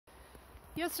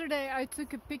Yesterday I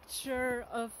took a picture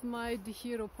of my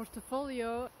DeHero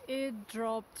portfolio. It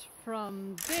dropped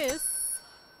from this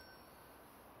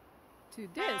to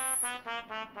this.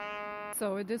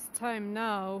 So it is time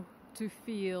now to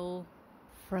feel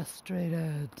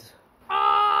frustrated.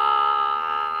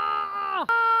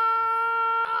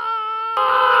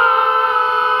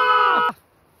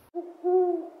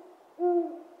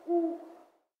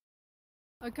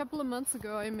 A couple of months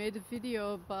ago I made a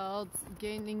video about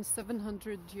gaining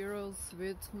 700 euros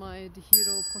with my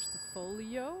DeHero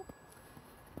portfolio,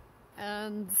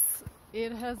 and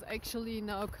it has actually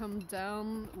now come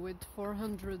down with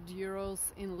 400 euros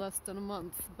in less than a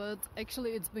month, but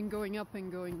actually it's been going up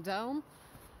and going down.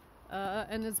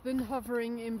 And it's been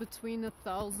hovering in between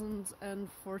 1,000 and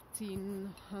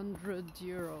 1,400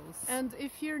 euros. And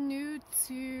if you're new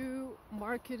to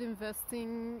market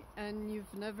investing and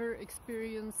you've never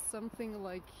experienced something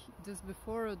like this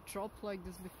before, a drop like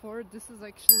this before, this is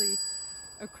actually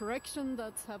a correction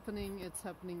that's happening. It's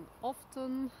happening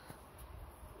often.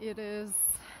 It is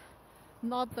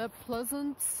not that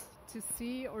pleasant to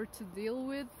see or to deal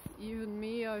with. Even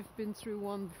me, I've been through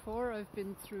one before. I've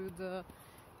been through the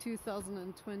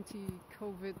 2020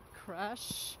 COVID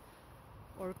crash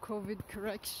or COVID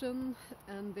correction,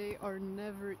 and they are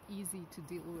never easy to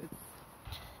deal with.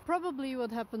 Probably what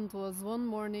happened was one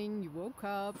morning you woke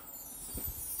up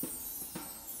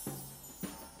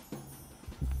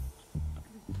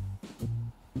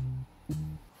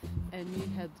and you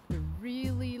had a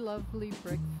really lovely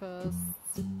breakfast.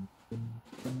 You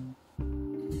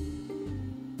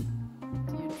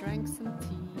drank some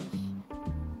tea.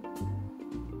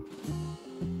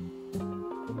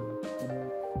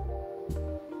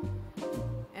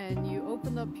 And you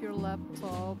opened up your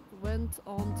laptop, went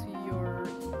onto your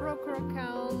broker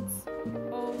account,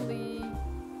 only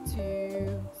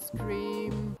to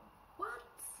scream, "What?"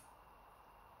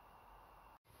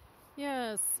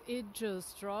 Yes, it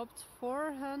just dropped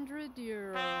 400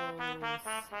 euros.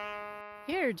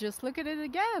 Here, just look at it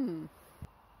again.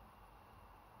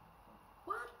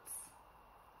 What?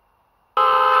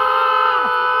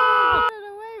 Get it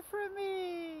away from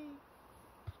me!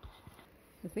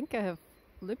 I think I have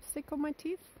lipstick on my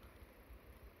teeth?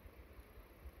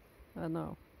 I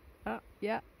know.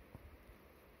 Yeah.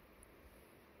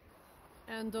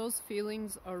 And those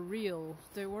feelings are real.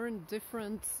 They weren't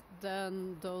different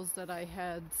than those that I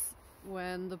had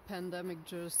when the pandemic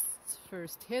just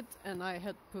first hit and I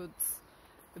had put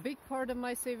a big part of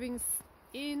my savings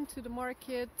into the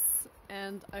markets,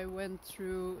 and I went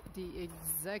through the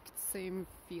exact same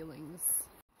feelings.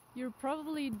 You're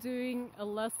probably doing a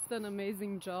less than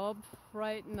amazing job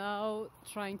right now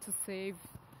trying to save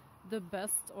the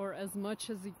best or as much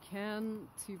as you can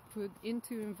to put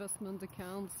into investment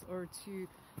accounts or to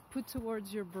put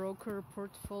towards your broker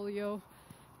portfolio,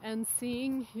 and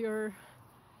seeing your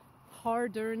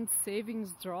hard-earned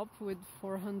savings drop with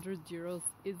 400 euros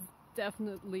is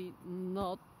definitely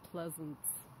not pleasant.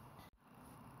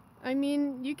 I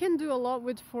mean, you can do a lot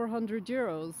with 400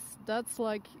 euros. That's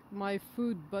like my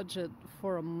food budget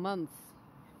for a month.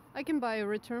 I can buy a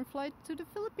return flight to the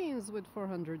Philippines with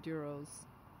 400 euros.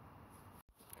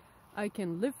 I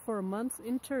can live for a month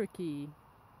in Turkey.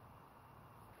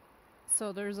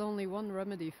 So there's only one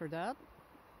remedy for that.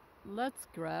 Let's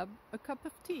grab a cup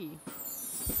of tea.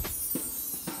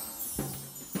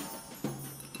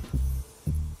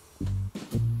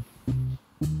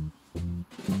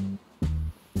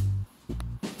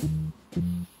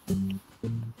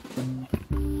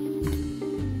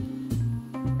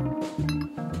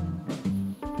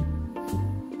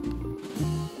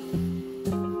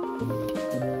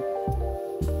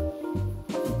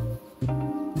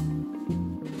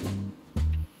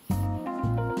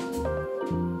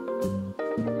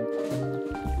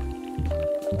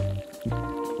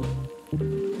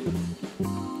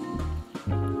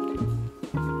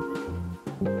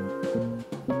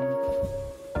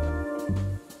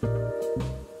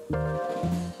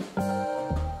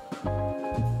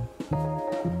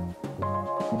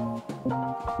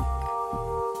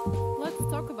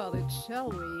 Shall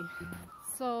we?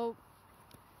 So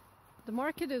the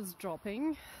market is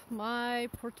dropping. My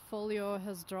portfolio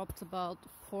has dropped about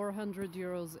 400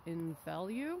 euros in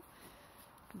value.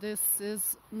 This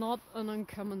is not an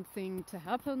uncommon thing to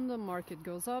happen. The market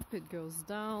goes up, it goes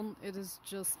down. It is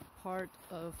just part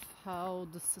of how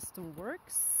the system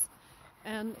works,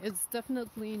 and it's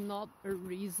definitely not a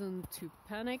reason to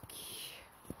panic.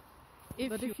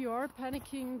 But if you are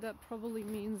panicking, that probably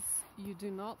means you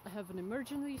do not have an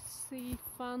emergency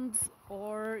fund,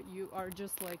 or you are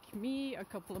just like me. A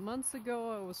couple of months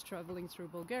ago I was traveling through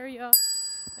Bulgaria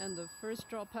and the first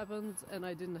drop happened and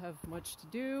I didn't have much to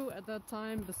do at that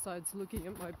time besides looking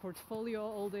at my portfolio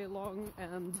all day long,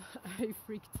 and I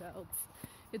freaked out.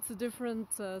 It's a different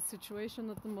situation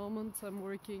at the moment. I'm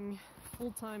working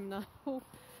full-time now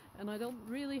and I don't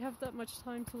really have that much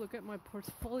time to look at my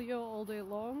portfolio all day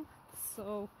long,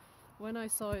 so when I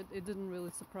saw it, it didn't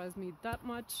really surprise me that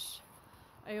much.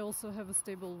 I also have a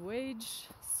stable wage,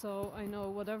 so I know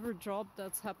whatever drop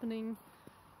that's happening,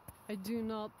 I do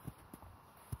not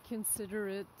consider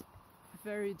it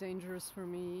very dangerous for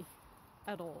me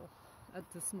at all at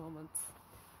this moment.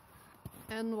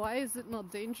 And why is it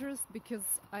not dangerous? Because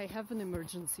I have an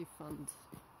emergency fund.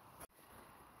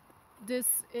 This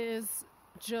is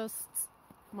just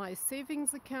my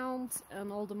savings account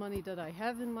and all the money that I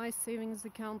have in my savings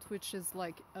account, which is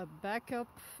like a backup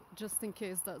just in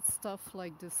case that stuff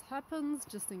like this happens,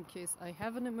 just in case I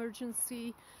have an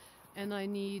emergency and I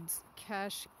need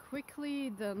cash quickly.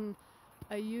 Then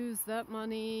I use that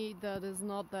money that is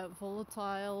not that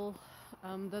volatile,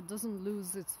 that doesn't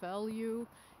lose its value.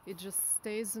 It just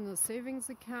stays in a savings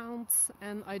account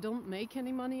and I don't make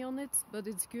any money on it, but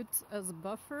it's good as a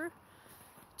buffer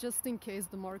just in case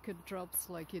the market drops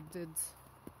like it did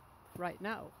right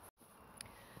now.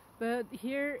 But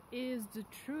here is the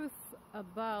truth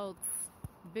about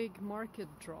big market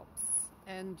drops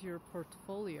and your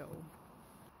portfolio.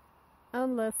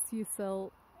 Unless you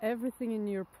sell everything in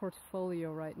your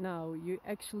portfolio right now, you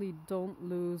actually don't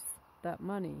lose that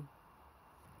money.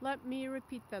 Let me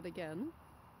repeat that again.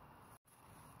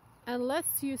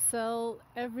 Unless you sell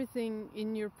everything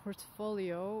in your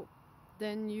portfolio,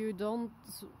 then you don't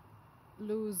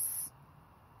lose.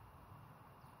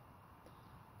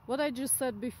 What I just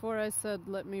said before I said,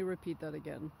 let me repeat that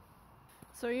again.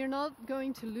 So you're not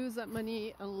going to lose that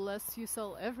money unless you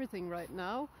sell everything right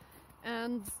now.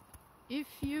 And if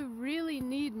you really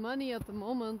need money at the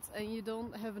moment and you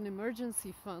don't have an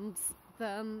emergency fund,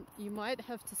 then you might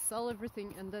have to sell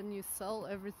everything, and then you sell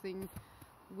everything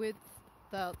with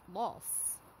that loss.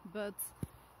 But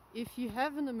if you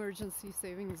have an emergency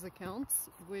savings account,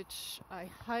 which I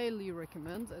highly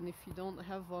recommend, and if you don't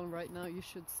have one right now, you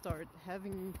should start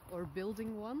having or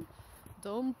building one.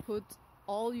 Don't put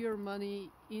all your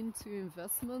money into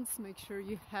investments. Make sure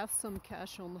you have some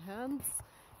cash on hand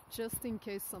just in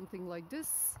case something like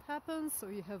this happens, so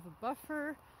you have a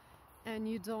buffer and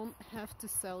you don't have to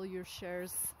sell your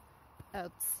shares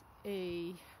at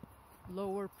a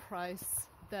lower price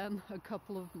than a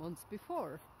couple of months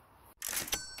before.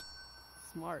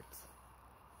 Smart.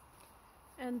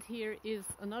 And here is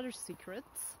another secret.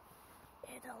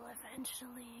 It'll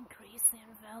eventually increase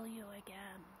in value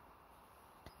again.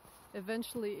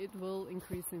 Eventually it will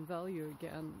increase in value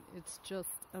again. It's just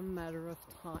a matter of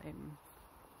time.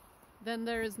 Then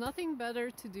there is nothing better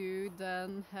to do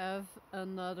than have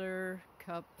another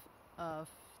cup of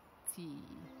tea.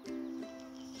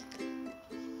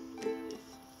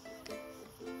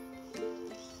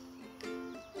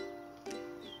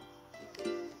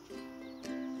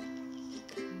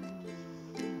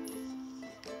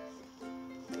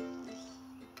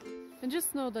 And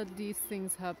just know that these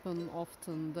things happen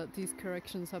often, that these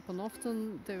corrections happen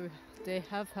often. They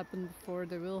have happened before,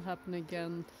 they will happen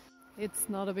again. It's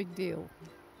not a big deal.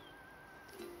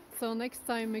 So next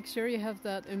time, make sure you have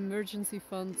that emergency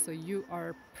fund so you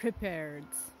are prepared.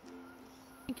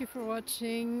 Thank you for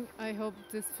watching. I hope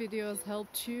this video has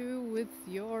helped you with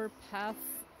your path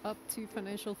up to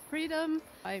financial freedom.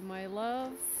 Bye, my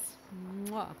loves.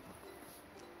 Mwah.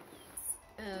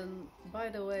 And by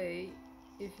the way,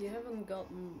 if you haven't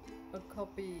gotten a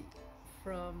copy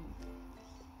from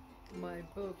my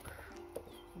book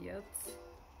yet,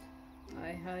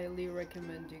 I highly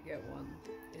recommend you get one.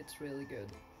 It's really good.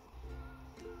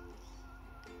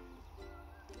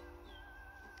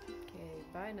 Okay,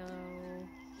 bye now.